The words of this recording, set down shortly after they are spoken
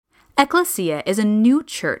Ecclesia is a new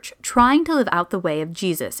church trying to live out the way of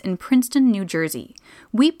Jesus in Princeton, New Jersey.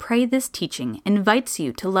 We pray this teaching invites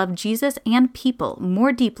you to love Jesus and people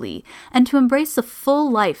more deeply and to embrace the full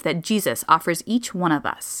life that Jesus offers each one of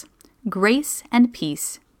us. Grace and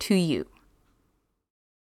peace to you.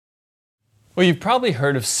 Well, you've probably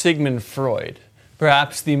heard of Sigmund Freud,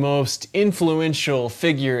 perhaps the most influential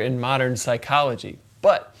figure in modern psychology.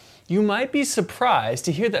 But you might be surprised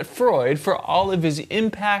to hear that Freud, for all of his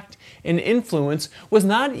impact and influence, was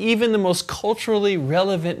not even the most culturally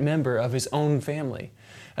relevant member of his own family.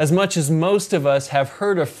 As much as most of us have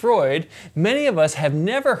heard of Freud, many of us have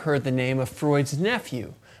never heard the name of Freud's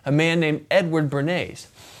nephew, a man named Edward Bernays.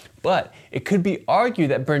 But it could be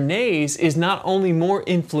argued that Bernays is not only more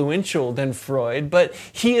influential than Freud, but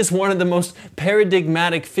he is one of the most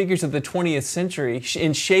paradigmatic figures of the 20th century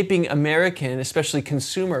in shaping American, especially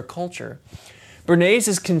consumer culture. Bernays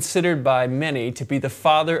is considered by many to be the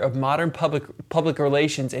father of modern public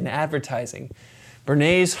relations and advertising.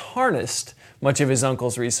 Bernays harnessed much of his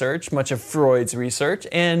uncle's research, much of Freud's research,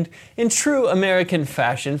 and in true American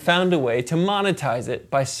fashion found a way to monetize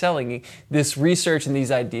it by selling this research and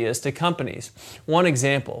these ideas to companies. One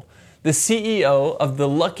example, the CEO of the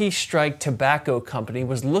Lucky Strike Tobacco Company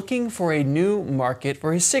was looking for a new market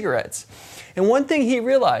for his cigarettes. And one thing he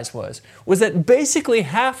realized was that basically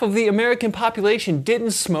half of the American population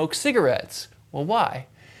didn't smoke cigarettes. Well, why?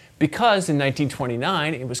 Because in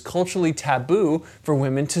 1929, it was culturally taboo for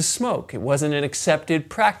women to smoke. It wasn't an accepted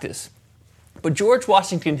practice. But George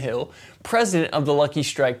Washington Hill, president of the Lucky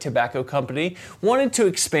Strike Tobacco Company, wanted to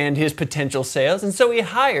expand his potential sales, and so he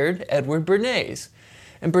hired Edward Bernays.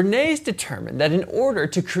 And Bernays determined that in order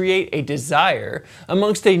to create a desire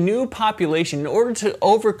amongst a new population, in order to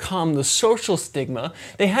overcome the social stigma,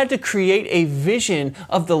 they had to create a vision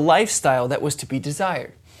of the lifestyle that was to be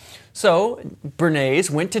desired. So Bernays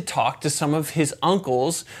went to talk to some of his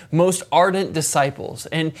uncle's most ardent disciples,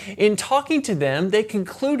 and in talking to them, they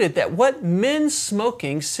concluded that what men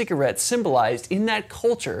smoking cigarettes symbolized in that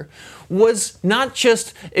culture was not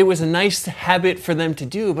just it was a nice habit for them to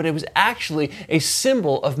do, but it was actually a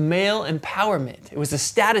symbol of male empowerment. It was a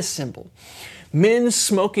status symbol. Men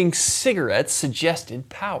smoking cigarettes suggested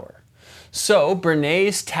power. So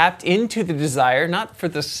Bernays tapped into the desire not for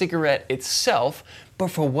the cigarette itself, but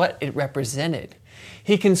for what it represented.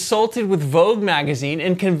 He consulted with Vogue magazine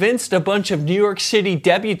and convinced a bunch of New York City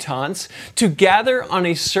debutantes to gather on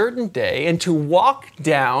a certain day and to walk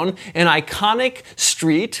down an iconic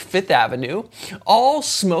street, Fifth Avenue, all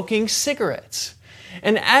smoking cigarettes.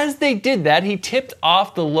 And as they did that, he tipped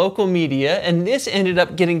off the local media, and this ended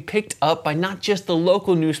up getting picked up by not just the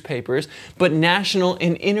local newspapers, but national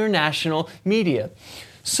and international media.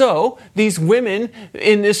 So these women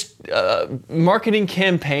in this marketing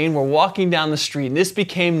campaign were walking down the street, and this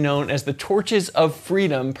became known as the Torches of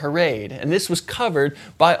Freedom Parade. And this was covered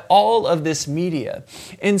by all of this media.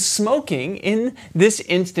 And smoking in this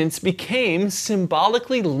instance became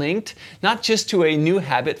symbolically linked, not just to a new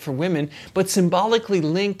habit for women, but symbolically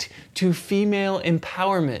linked to female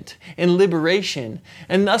empowerment and liberation.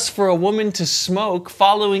 And thus for a woman to smoke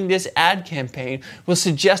following this ad campaign was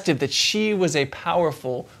suggestive that she was a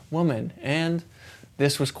powerful woman. And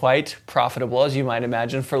this was quite profitable, as you might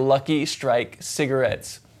imagine, for Lucky Strike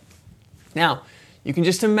cigarettes. Now, you can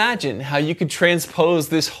just imagine how you could transpose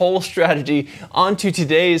this whole strategy onto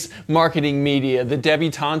today's marketing media. The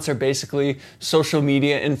debutantes are basically social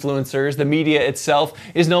media influencers. The media itself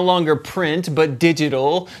is no longer print, but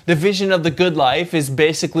digital. The vision of the good life is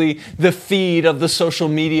basically the feed of the social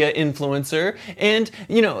media influencer. And,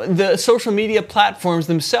 the social media platforms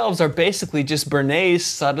themselves are basically just Bernays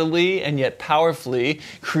subtly and yet powerfully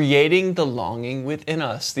creating the longing within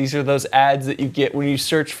us. These are those ads that you get when you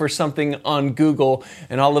search for something on Google,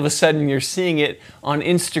 and all of a sudden you're seeing it on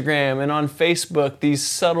Instagram and on Facebook, these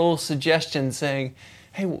subtle suggestions saying,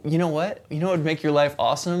 hey, you know what? You know what would make your life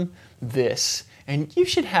awesome? This. And you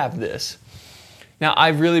should have this. Now,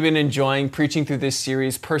 I've really been enjoying preaching through this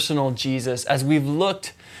series, Personal Jesus, as we've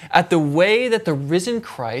looked at the way that the risen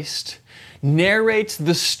Christ narrates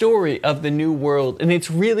the story of the new world. And it's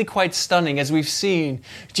really quite stunning, as we've seen.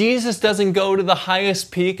 Jesus doesn't go to the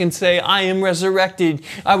highest peak and say, I am resurrected.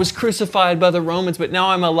 I was crucified by the Romans, but now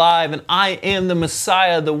I'm alive, and I am the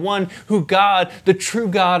Messiah, the one who God, the true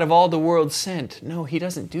God of all the world, sent. No, he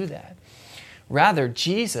doesn't do that. Rather,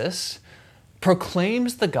 Jesus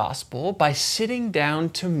proclaims the gospel by sitting down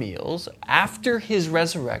to meals after his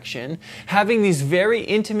resurrection, having these very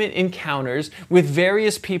intimate encounters with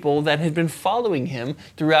various people that had been following him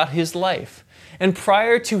throughout his life. And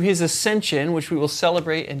prior to his ascension, which we will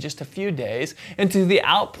celebrate in just a few days, and to the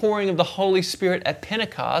outpouring of the Holy Spirit at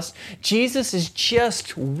Pentecost, Jesus is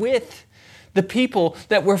just with the people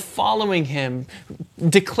that were following him,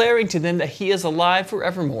 declaring to them that he is alive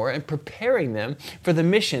forevermore and preparing them for the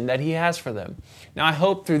mission that he has for them. Now, I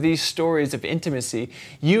hope through these stories of intimacy,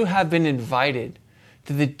 you have been invited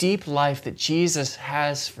to the deep life that Jesus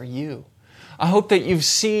has for you. I hope that you've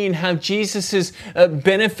seen how Jesus'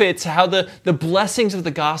 benefits, how the blessings of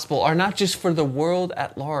the gospel are not just for the world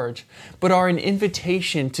at large, but are an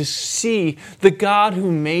invitation to see the God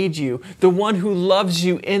who made you, the one who loves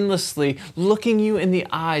you endlessly, looking you in the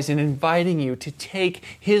eyes and inviting you to take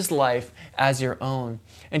his life as your own.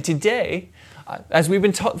 And today, as we've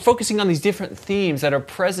been focusing on these different themes that are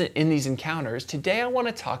present in these encounters, today I want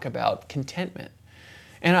to talk about contentment.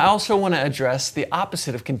 And I also want to address the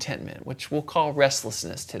opposite of contentment, which we'll call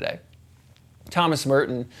restlessness today. Thomas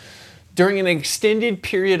Merton, during an extended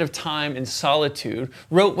period of time in solitude,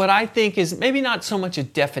 wrote what I think is maybe not so much a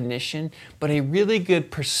definition, but a really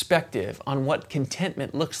good perspective on what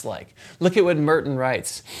contentment looks like. Look at what Merton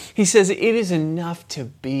writes. He says, "It is enough to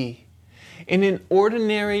be in an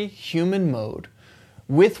ordinary human mode,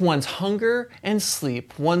 with one's hunger and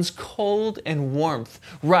sleep, one's cold and warmth,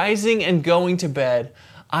 rising and going to bed.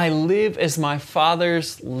 I live as my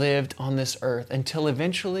fathers lived on this earth until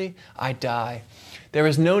eventually I die. There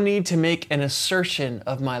is no need to make an assertion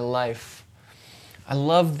of my life." I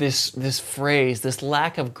love this phrase, this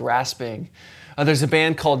lack of grasping. There's a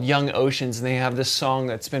band called Young Oceans, and they have this song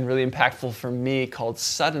that's been really impactful for me called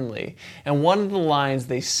Suddenly. And one of the lines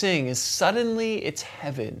they sing is, "Suddenly it's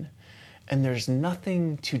heaven, and there's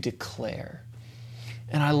nothing to declare."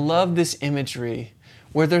 And I love this imagery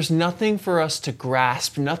where there's nothing for us to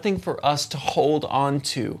grasp, nothing for us to hold on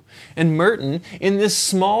to. And Merton, in this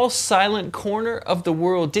small, silent corner of the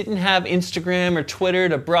world, didn't have Instagram or Twitter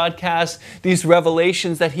to broadcast these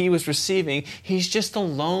revelations that he was receiving. He's just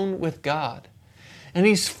alone with God. And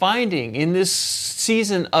he's finding in this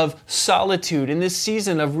season of solitude, in this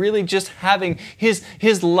season of really just having his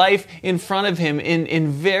life in front of him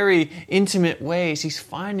in very intimate ways, he's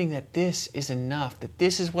finding that this is enough, that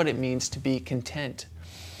this is what it means to be content.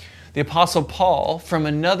 The Apostle Paul, from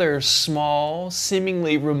another small,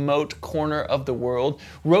 seemingly remote corner of the world,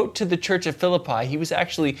 wrote to the church at Philippi. He was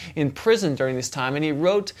actually in prison during this time, and he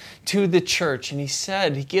wrote to the church, and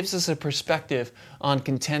he gives us a perspective on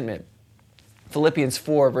contentment. Philippians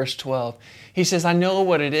 4, verse 12, he says, "I know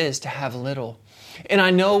what it is to have little, and I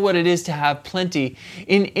know what it is to have plenty.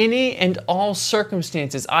 In any and all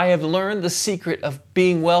circumstances, I have learned the secret of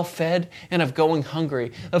being well fed and of going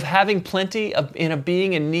hungry, of having plenty and of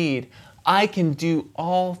being in need. I can do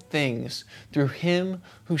all things through him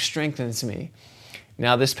who strengthens me."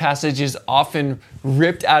 Now, this passage is often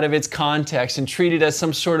ripped out of its context and treated as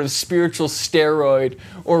some sort of spiritual steroid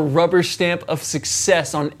or rubber stamp of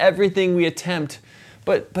success on everything we attempt.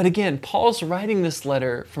 But again, Paul's writing this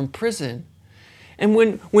letter from prison. And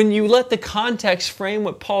when you let the context frame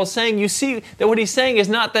what Paul's saying, you see that what he's saying is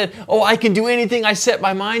not that, oh, I can do anything I set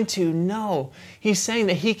my mind to. No, he's saying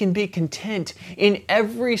that he can be content in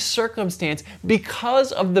every circumstance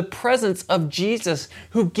because of the presence of Jesus,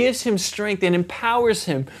 who gives him strength and empowers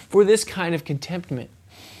him for this kind of contentment.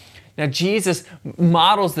 Now, Jesus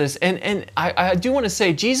models this, and I do want to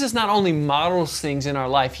say, Jesus not only models things in our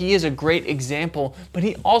life, he is a great example, but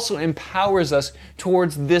he also empowers us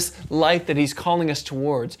towards this life that he's calling us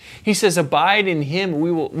towards. He says, "Abide in him,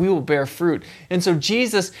 we will bear fruit." And so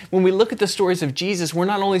Jesus, when we look at the stories of Jesus, we're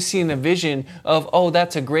not only seeing a vision of, oh,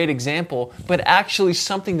 that's a great example, but actually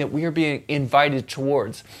something that we are being invited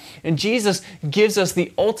towards. And Jesus gives us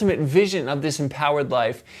the ultimate vision of this empowered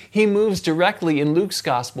life. He moves directly in Luke's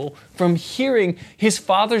gospel from hearing his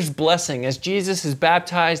Father's blessing as Jesus is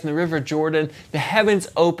baptized in the River Jordan, the heavens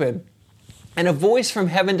open, and a voice from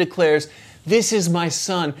heaven declares, "This is my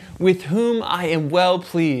Son, with whom I am well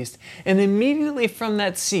pleased." And immediately from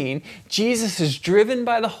that scene, Jesus is driven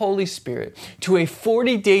by the Holy Spirit to a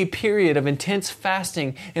 40-day period of intense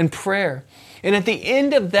fasting and prayer. And at the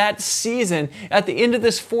end of that season, at the end of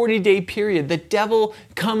this 40-day period, the devil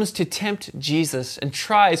comes to tempt Jesus and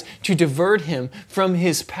tries to divert him from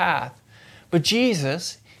his path. But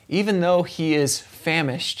Jesus, even though he is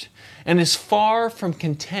famished and is far from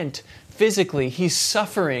content physically, he's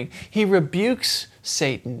suffering, he rebukes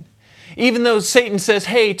Satan. Even though Satan says,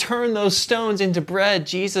 hey, turn those stones into bread,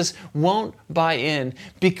 Jesus won't buy in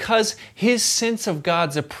because his sense of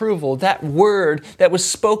God's approval, that word that was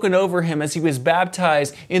spoken over him as he was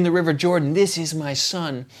baptized in the River Jordan, this is my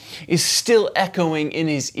son, is still echoing in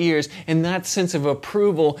his ears. And that sense of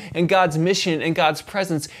approval and God's mission and God's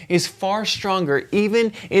presence is far stronger,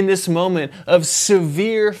 even in this moment of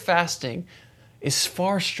severe fasting, is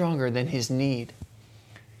far stronger than his need.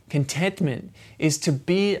 Contentment is to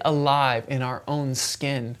be alive in our own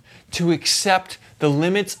skin, to accept the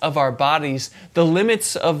limits of our bodies, the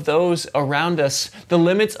limits of those around us, the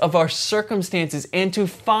limits of our circumstances, and to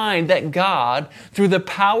find that God, through the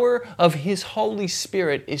power of His Holy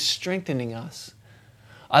Spirit, is strengthening us.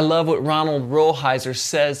 I love what Ronald Rolheiser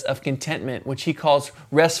says of contentment, which he calls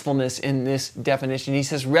restfulness in this definition. He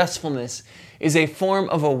says restfulness is a form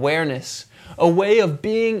of awareness, a way of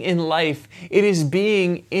being in life. It is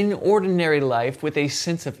being in ordinary life with a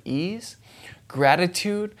sense of ease,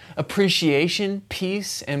 gratitude, appreciation,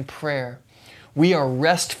 peace, and prayer. We are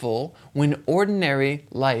restful when ordinary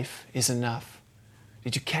life is enough.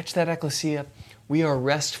 Did you catch that, Ecclesia? We are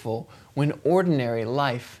restful when ordinary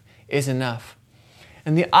life is enough.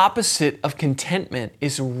 And the opposite of contentment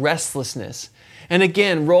is restlessness. And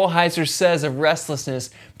again, Rolheiser says of restlessness,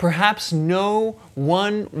 perhaps no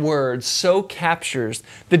one word so captures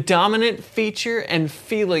the dominant feature and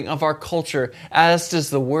feeling of our culture as does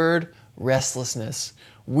the word restlessness.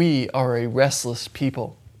 We are a restless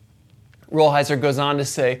people. Rolheiser goes on to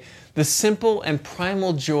say, the simple and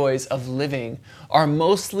primal joys of living are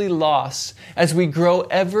mostly lost as we grow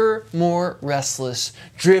ever more restless,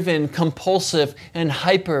 driven, compulsive, and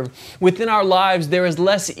hyper. Within our lives, there is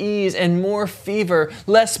less ease and more fever,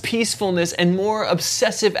 less peacefulness and more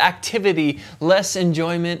obsessive activity, less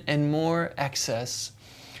enjoyment and more excess.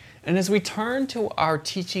 And as we turn to our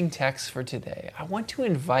teaching text for today, I want to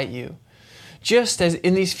invite you, just as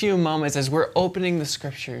in these few moments as we're opening the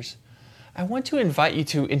Scriptures, I want to invite you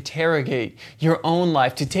to interrogate your own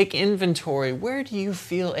life, to take inventory. Where do you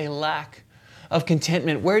feel a lack of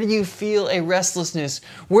contentment? Where do you feel a restlessness?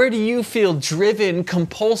 Where do you feel driven,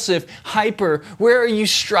 compulsive, hyper? Where are you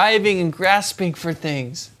striving and grasping for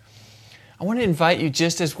things? I want to invite you,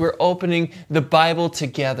 just as we're opening the Bible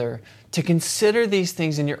together, to consider these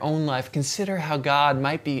things in your own life. Consider how God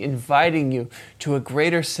might be inviting you to a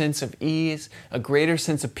greater sense of ease, a greater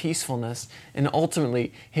sense of peacefulness, and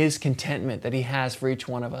ultimately His contentment that He has for each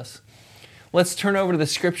one of us. Let's turn over to the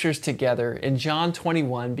Scriptures together in John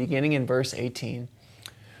 21, beginning in verse 18.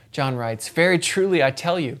 John writes, "Very truly I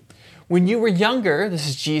tell you, when you were younger," this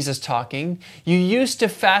is Jesus talking, "you used to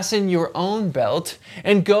fasten your own belt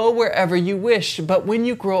and go wherever you wished. But when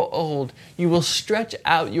you grow old, you will stretch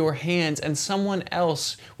out your hands and someone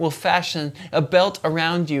else will fasten a belt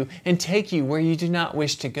around you and take you where you do not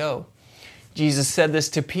wish to go." Jesus said this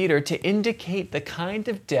to Peter to indicate the kind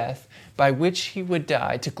of death by which he would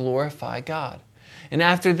die to glorify God. And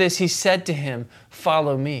after this, he said to him,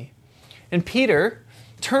 "Follow me." And Peter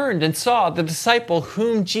turned and saw the disciple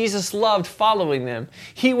whom Jesus loved following them.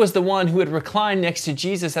 He was the one who had reclined next to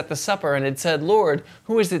Jesus at the supper and had said, "Lord,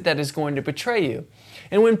 who is it that is going to betray you?"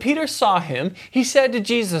 And when Peter saw him, he said to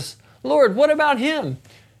Jesus, "Lord, what about him?"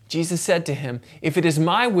 Jesus said to him, "If it is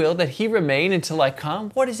my will that he remain until I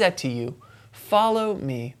come, what is that to you? Follow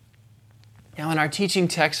me." Now in our teaching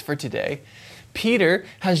text for today, Peter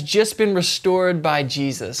has just been restored by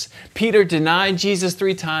Jesus. Peter denied Jesus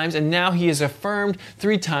 3 times, and now he has affirmed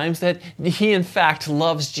 3 times that he in fact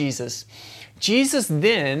loves Jesus. Jesus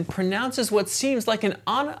then pronounces what seems like an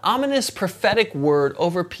ominous prophetic word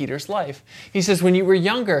over Peter's life. He says, when you were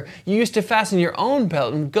younger, you used to fasten your own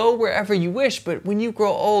belt and go wherever you wish, but when you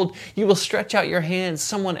grow old, you will stretch out your hands.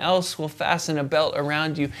 Someone else will fasten a belt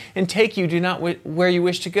around you and take you not where you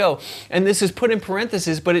wish to go. And this is put in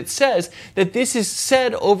parentheses, but it says that this is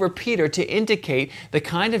said over Peter to indicate the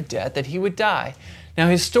kind of death that he would die. Now,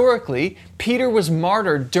 historically, Peter was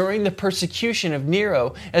martyred during the persecution of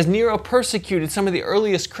Nero, as Nero persecuted some of the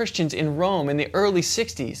earliest Christians in Rome in the early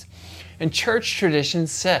 60s. And church tradition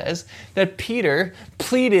says that Peter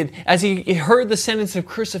pleaded, as he heard the sentence of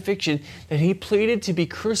crucifixion, that he pleaded to be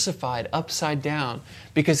crucified upside down,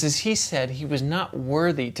 because as he said, he was not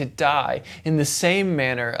worthy to die in the same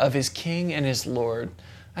manner of his King and his Lord.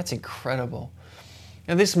 That's incredible.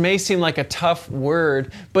 Now, this may seem like a tough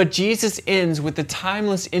word, but Jesus ends with the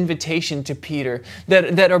timeless invitation to Peter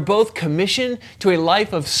that are both commissioned to a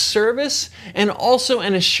life of service and also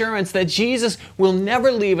an assurance that Jesus will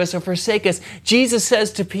never leave us or forsake us. Jesus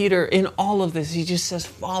says to Peter in all of this, he just says,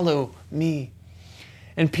 "Follow me."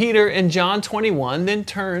 And Peter in John 21 then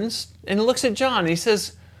turns and looks at John and he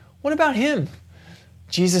says, "What about him?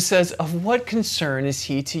 Jesus says, of what concern is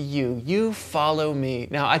he to you? You follow me.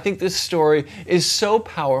 Now, I think this story is so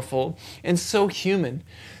powerful and so human.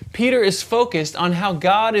 Peter is focused on how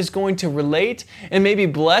God is going to relate and maybe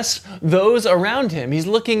bless those around him. He's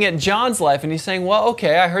looking at John's life and he's saying, well,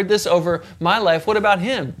 okay, I heard this over my life. What about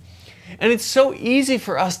him? And it's so easy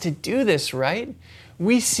for us to do this, right?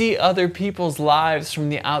 We see other people's lives from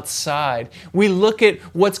the outside. We look at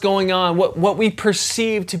what's going on, what we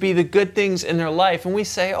perceive to be the good things in their life, and we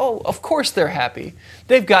say, oh, of course they're happy.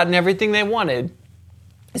 They've gotten everything they wanted.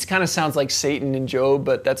 This kind of sounds like Satan and Job,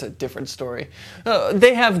 but that's a different story.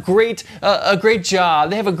 They have a great job.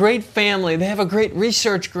 They have a great family. They have a great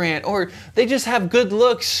research grant, or they just have good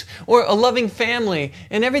looks, or a loving family,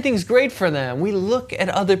 and everything's great for them. We look at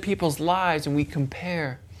other people's lives and we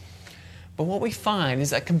compare. But what we find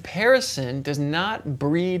is that comparison does not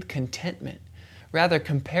breed contentment. Rather,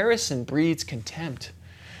 comparison breeds contempt.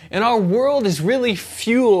 And our world is really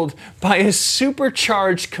fueled by a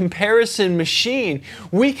supercharged comparison machine.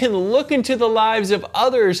 We can look into the lives of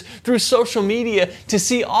others through social media to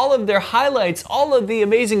see all of their highlights, all of the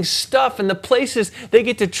amazing stuff and the places they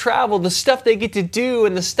get to travel, the stuff they get to do,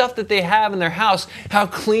 and the stuff that they have in their house, how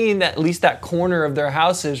clean at least that corner of their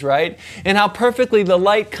house is, right? And how perfectly the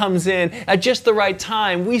light comes in at just the right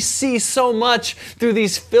time. We see so much through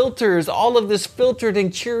these filters, all of this filtered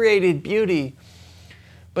and curated beauty.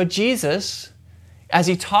 But Jesus, as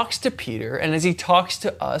he talks to Peter and as he talks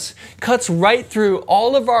to us, cuts right through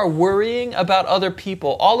all of our worrying about other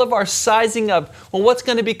people, all of our sizing up, well, what's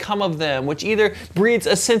going to become of them, which either breeds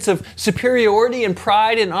a sense of superiority and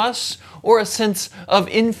pride in us or a sense of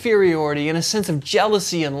inferiority and a sense of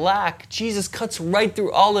jealousy and lack. Jesus cuts right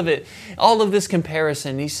through all of it, all of this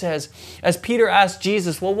comparison. He says, as Peter asked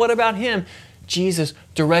Jesus, well, what about him? Jesus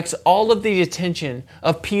directs all of the attention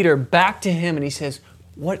of Peter back to him and he says,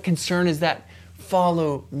 what concern is that?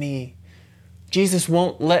 Follow me. Jesus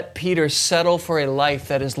won't let Peter settle for a life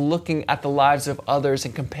that is looking at the lives of others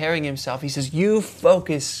and comparing himself. He says, you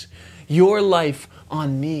focus your life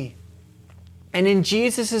on me. And in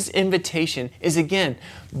Jesus' invitation is again,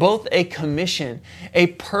 both a commission, a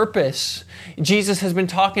purpose. Jesus has been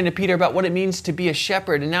talking to Peter about what it means to be a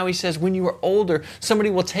shepherd. And now he says, when you are older, somebody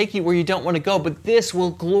will take you where you don't want to go, but this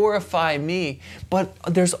will glorify me. But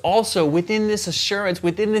there's also, within this assurance,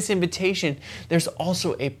 within this invitation, there's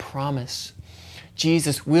also a promise.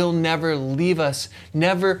 Jesus will never leave us,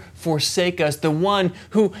 never forsake us. The one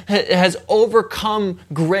who has overcome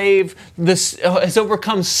has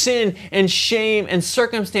overcome sin and shame and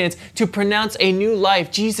circumstance to pronounce a new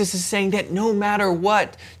life. Jesus is saying that no matter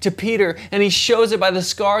what to Peter, and he shows it by the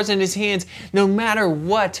scars in his hands, no matter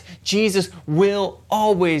what, Jesus will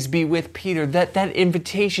always be with Peter. That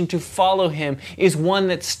invitation to follow him is one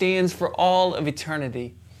that stands for all of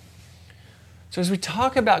eternity. So as we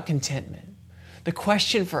talk about contentment, the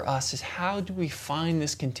question for us is, how do we find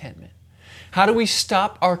this contentment? How do we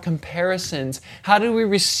stop our comparisons? How do we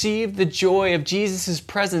receive the joy of Jesus'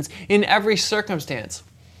 presence in every circumstance?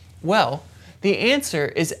 Well, the answer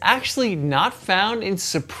is actually not found in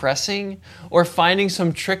suppressing or finding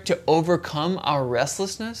some trick to overcome our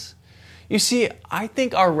restlessness. You see, I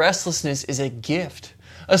think our restlessness is a gift,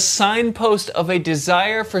 a signpost of a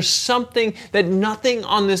desire for something that nothing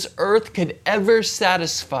on this earth could ever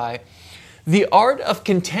satisfy. The art of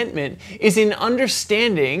contentment is in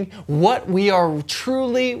understanding what we are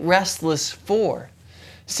truly restless for.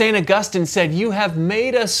 St. Augustine said, you have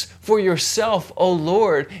made us for yourself, O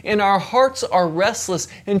Lord, and our hearts are restless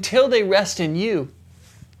until they rest in you.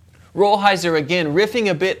 Rolheiser, again, riffing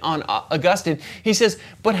a bit on Augustine, he says,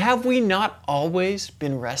 but have we not always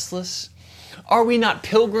been restless? Are we not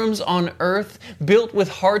pilgrims on earth, built with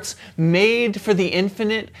hearts made for the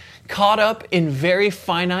infinite, caught up in very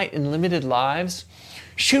finite and limited lives?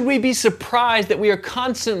 Should we be surprised that we are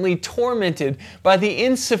constantly tormented by the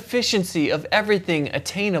insufficiency of everything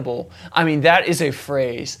attainable? I mean, that is a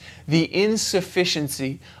phrase. The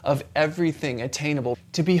insufficiency of everything attainable.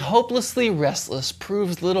 To be hopelessly restless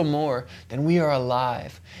proves little more than we are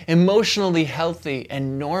alive, emotionally healthy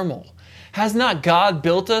and normal. Has not God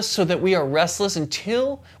built us so that we are restless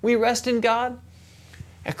until we rest in God?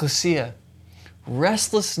 Ecclesia,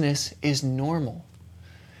 restlessness is normal.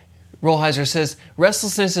 Rolheiser says,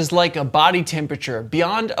 restlessness is like a body temperature.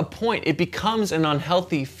 Beyond a point, it becomes an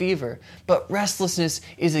unhealthy fever. But restlessness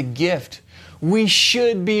is a gift. We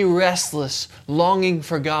should be restless, longing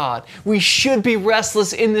for God. We should be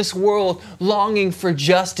restless in this world, longing for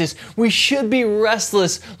justice. We should be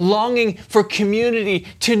restless, longing for community,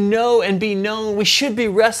 to know and be known. We should be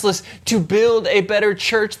restless to build a better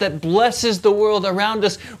church that blesses the world around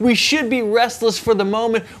us. We should be restless for the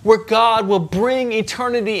moment where God will bring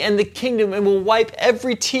eternity and the kingdom and will wipe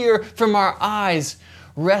every tear from our eyes.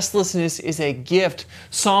 Restlessness is a gift.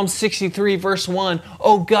 Psalm 63 verse 1,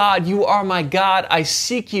 "O God, you are my God. I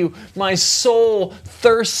seek you. My soul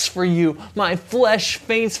thirsts for you. My flesh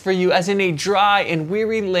faints for you as in a dry and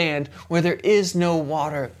weary land where there is no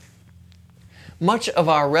water." Much of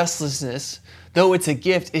our restlessness, though it's a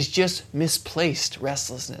gift, is just misplaced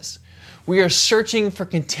restlessness. We are searching for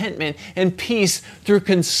contentment and peace through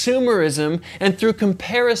consumerism and through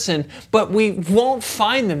comparison, but we won't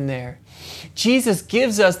find them there. Jesus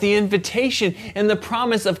gives us the invitation and the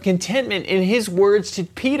promise of contentment in His words to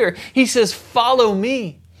Peter. He says, "Follow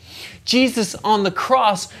me." Jesus on the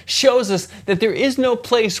cross shows us that there is no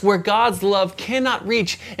place where God's love cannot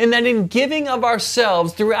reach, and that in giving of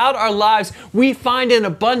ourselves throughout our lives, we find an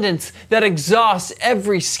abundance that exhausts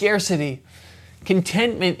every scarcity.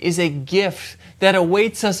 Contentment is a gift that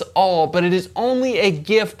awaits us all, but it is only a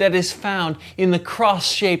gift that is found in the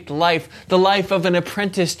cross-shaped life, the life of an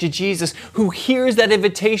apprentice to Jesus who hears that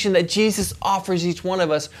invitation that Jesus offers each one of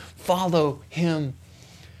us. Follow Him.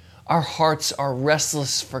 Our hearts are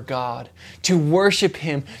restless for God, to worship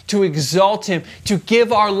Him, to exalt Him, to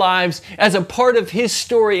give our lives as a part of His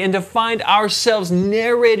story and to find ourselves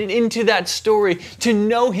narrated into that story, to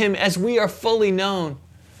know Him as we are fully known.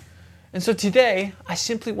 And so today, I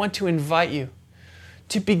simply want to invite you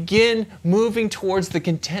to begin moving towards the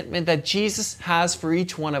contentment that Jesus has for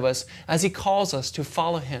each one of us as He calls us to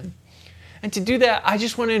follow Him. And to do that, I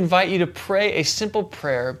just want to invite you to pray a simple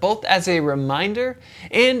prayer, both as a reminder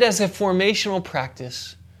and as a formational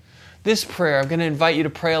practice. This prayer, I'm going to invite you to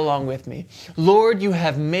pray along with me. Lord, you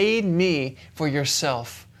have made me for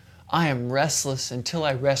yourself. I am restless until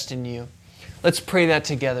I rest in you. Let's pray that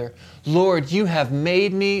together. Lord, you have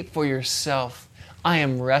made me for yourself. I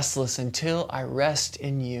am restless until I rest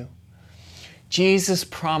in you. Jesus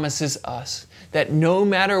promises us that no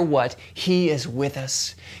matter what, He is with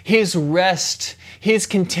us. His rest, His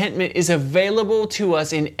contentment is available to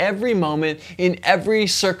us in every moment, in every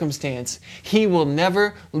circumstance. He will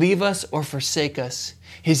never leave us or forsake us.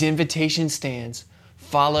 His invitation stands.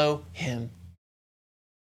 Follow Him.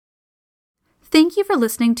 Thank you for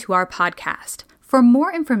listening to our podcast. For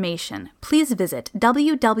more information, please visit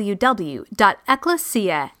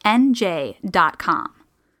www.ecclesianj.com.